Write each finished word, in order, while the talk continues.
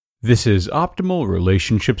This is Optimal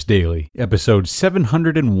Relationships Daily, episode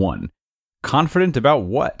 701, Confident About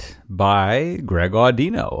What? By Greg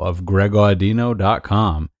Audino of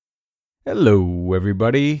gregaudino.com. Hello,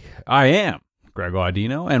 everybody. I am Greg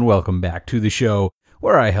Audino, and welcome back to the show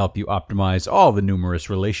where I help you optimize all the numerous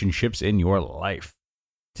relationships in your life.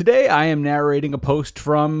 Today, I am narrating a post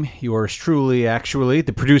from yours truly, actually,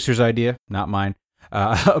 the producer's idea, not mine,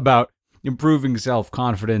 about improving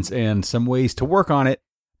self-confidence and some ways to work on it.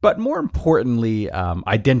 But more importantly,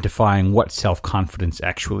 identifying what self-confidence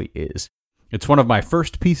actually is. It's one of my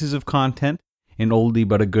first pieces of content, an oldie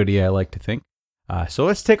but a goodie, I like to think. So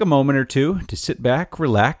let's take a moment or two to sit back,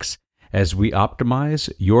 relax, as we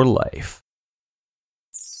optimize your life.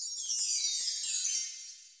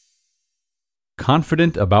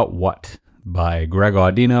 Confident About What? By Greg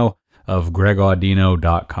Audino of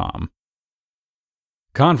gregaudino.com.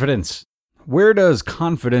 Confidence. Where does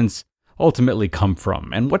confidence ultimately come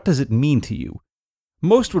from, and what does it mean to you?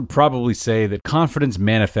 Most would probably say that confidence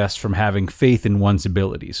manifests from having faith in one's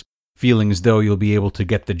abilities, feeling as though you'll be able to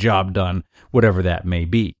get the job done, whatever that may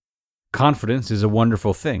be. Confidence is a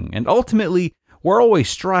wonderful thing, and ultimately, we're always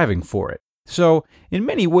striving for it. So, in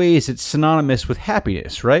many ways, it's synonymous with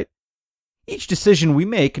happiness, right? Each decision we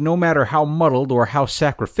make, no matter how muddled or how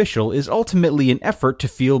sacrificial, is ultimately an effort to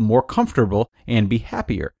feel more comfortable and be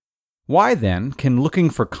happier. Why, then, can looking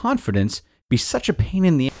for confidence be such a pain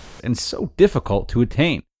in the ass and so difficult to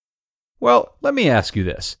attain? Well, let me ask you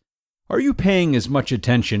this. Are you paying as much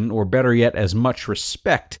attention, or better yet, as much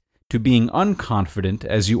respect, to being unconfident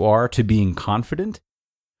as you are to being confident?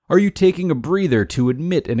 Are you taking a breather to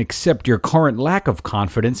admit and accept your current lack of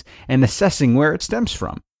confidence and assessing where it stems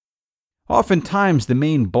from? Oftentimes, the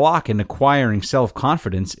main block in acquiring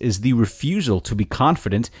self-confidence is the refusal to be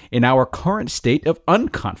confident in our current state of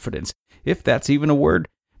unconfidence. If that's even a word,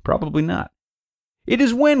 probably not. It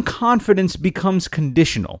is when confidence becomes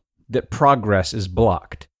conditional that progress is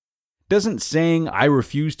blocked. Doesn't saying, "I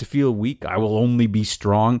refuse to feel weak, I will only be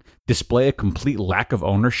strong," display a complete lack of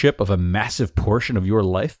ownership of a massive portion of your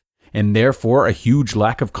life, and therefore a huge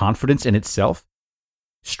lack of confidence in itself?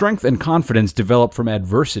 Strength and confidence develop from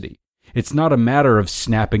adversity. It's not a matter of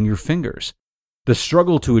snapping your fingers. The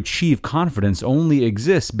struggle to achieve confidence only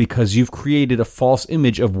exists because you've created a false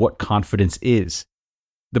image of what confidence is.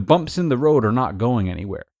 The bumps in the road are not going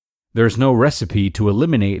anywhere. There's no recipe to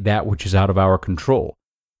eliminate that which is out of our control.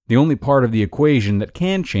 The only part of the equation that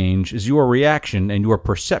can change is your reaction and your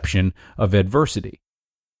perception of adversity.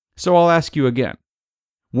 So I'll ask you again.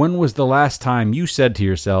 When was the last time you said to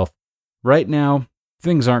yourself, "Right now,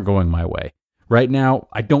 things aren't going my way. Right now,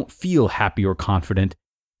 I don't feel happy or confident,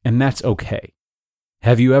 and that's okay"?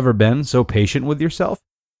 Have you ever been so patient with yourself?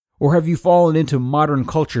 Or have you fallen into modern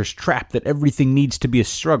culture's trap that everything needs to be a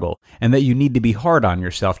struggle and that you need to be hard on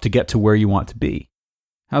yourself to get to where you want to be?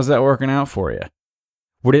 How's that working out for you?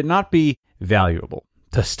 Would it not be valuable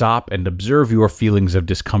to stop and observe your feelings of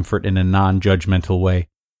discomfort in a non-judgmental way?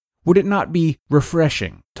 Would it not be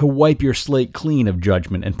refreshing to wipe your slate clean of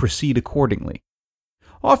judgment and proceed accordingly?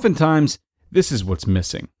 Oftentimes, this is what's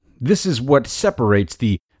missing. This is what separates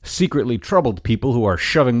the secretly troubled people who are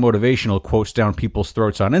shoving motivational quotes down people's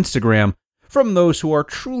throats on Instagram from those who are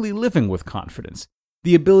truly living with confidence.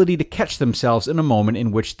 The ability to catch themselves in a moment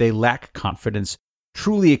in which they lack confidence,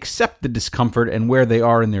 truly accept the discomfort and where they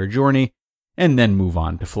are in their journey, and then move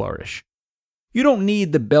on to flourish. You don't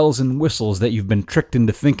need the bells and whistles that you've been tricked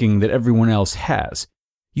into thinking that everyone else has.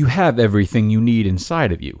 You have everything you need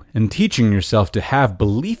inside of you, and teaching yourself to have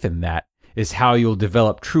belief in that is how you'll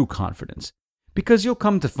develop true confidence, because you'll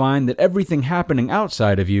come to find that everything happening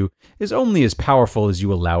outside of you is only as powerful as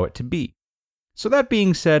you allow it to be. So that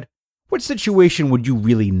being said, what situation would you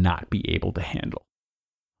really not be able to handle?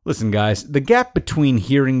 Listen, guys, the gap between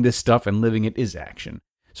hearing this stuff and living it is action.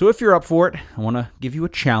 So if you're up for it, I want to give you a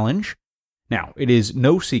challenge. Now, it is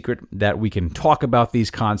no secret that we can talk about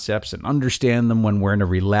these concepts and understand them when we're in a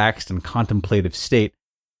relaxed and contemplative state,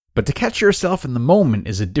 but to catch yourself in the moment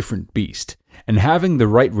is a different beast, and having the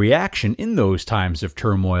right reaction in those times of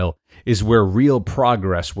turmoil is where real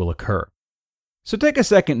progress will occur. So take a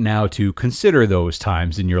second now to consider those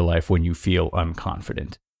times in your life when you feel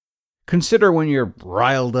unconfident. Consider when you're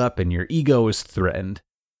riled up and your ego is threatened.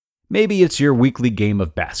 Maybe it's your weekly game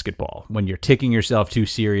of basketball, when you're taking yourself too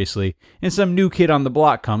seriously and some new kid on the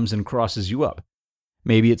block comes and crosses you up.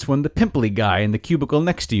 Maybe it's when the pimply guy in the cubicle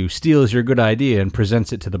next to you steals your good idea and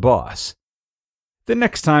presents it to the boss. The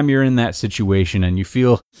next time you're in that situation and you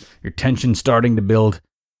feel your tension starting to build,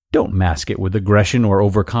 don't mask it with aggression or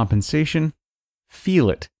overcompensation. Feel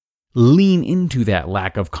it. Lean into that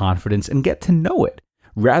lack of confidence and get to know it,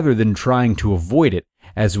 rather than trying to avoid it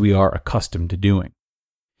as we are accustomed to doing.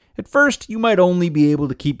 At first, you might only be able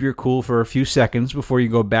to keep your cool for a few seconds before you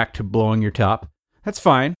go back to blowing your top. That's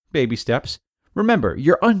fine, baby steps. Remember,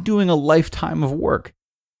 you're undoing a lifetime of work.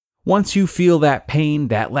 Once you feel that pain,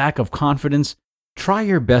 that lack of confidence, try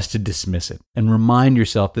your best to dismiss it and remind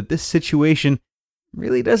yourself that this situation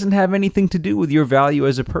really doesn't have anything to do with your value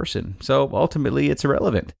as a person, so ultimately it's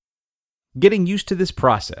irrelevant. Getting used to this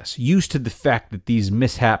process, used to the fact that these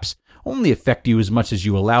mishaps only affect you as much as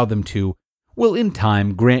you allow them to, will in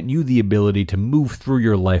time grant you the ability to move through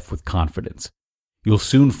your life with confidence. You'll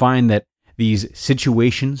soon find that these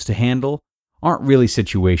situations to handle aren't really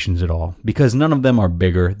situations at all, because none of them are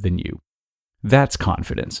bigger than you. That's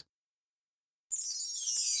confidence.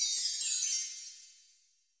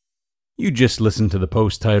 You just listened to the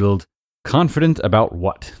post titled, Confident About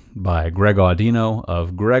What? By Greg Audino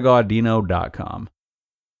of gregaudino.com.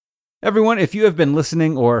 Everyone, if you have been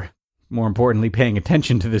listening or, more importantly, paying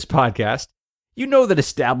attention to this podcast, you know that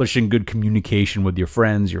establishing good communication with your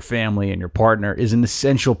friends, your family, and your partner is an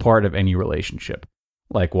essential part of any relationship.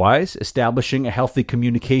 Likewise, establishing a healthy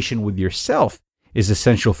communication with yourself is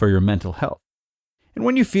essential for your mental health. And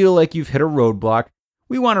when you feel like you've hit a roadblock,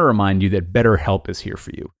 we want to remind you that BetterHelp is here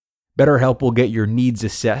for you. BetterHelp will get your needs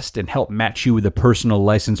assessed and help match you with a personal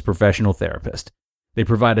licensed professional therapist. They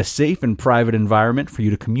provide a safe and private environment for you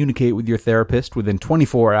to communicate with your therapist within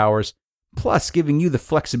 24 hours, plus giving you the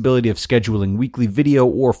flexibility of scheduling weekly video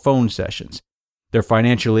or phone sessions. Their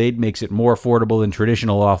financial aid makes it more affordable than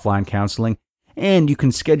traditional offline counseling, and you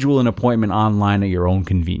can schedule an appointment online at your own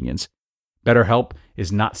convenience. BetterHelp is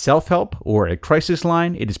not self-help or a crisis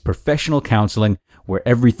line. It is professional counseling where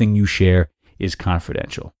everything you share is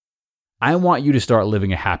confidential. I want you to start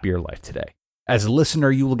living a happier life today. As a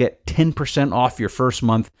listener, you will get 10% off your first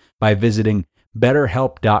month by visiting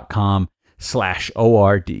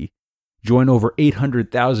betterhelp.com/ORD. Join over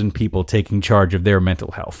 800,000 people taking charge of their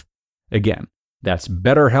mental health. Again, that's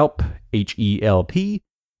betterhelp,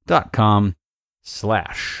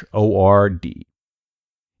 HELP.com/ORD.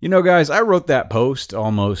 You know, guys, I wrote that post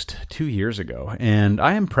almost 2 years ago, and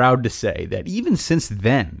I am proud to say that even since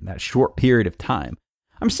then, that short period of time,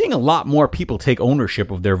 I'm seeing a lot more people take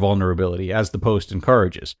ownership of their vulnerability, as the post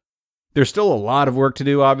encourages. There's still a lot of work to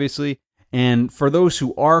do, obviously, and for those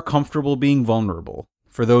who are comfortable being vulnerable,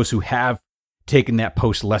 for those who have taken that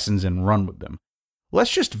post lessons and run with them,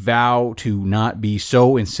 let's just vow to not be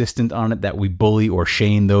so insistent on it that we bully or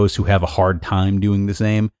shame those who have a hard time doing the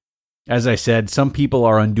same. As I said, some people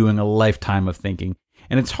are undoing a lifetime of thinking,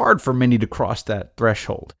 and it's hard for many to cross that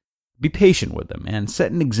threshold. Be patient with them and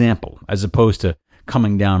set an example, as opposed to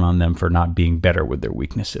coming down on them for not being better with their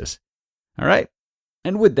weaknesses. All right?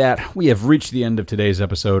 And with that, we have reached the end of today's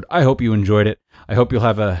episode. I hope you enjoyed it. I hope you'll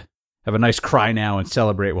have a nice cry now and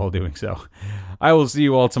celebrate while doing so. I will see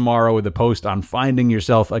you all tomorrow with a post on finding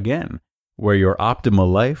yourself again, where your optimal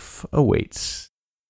life awaits.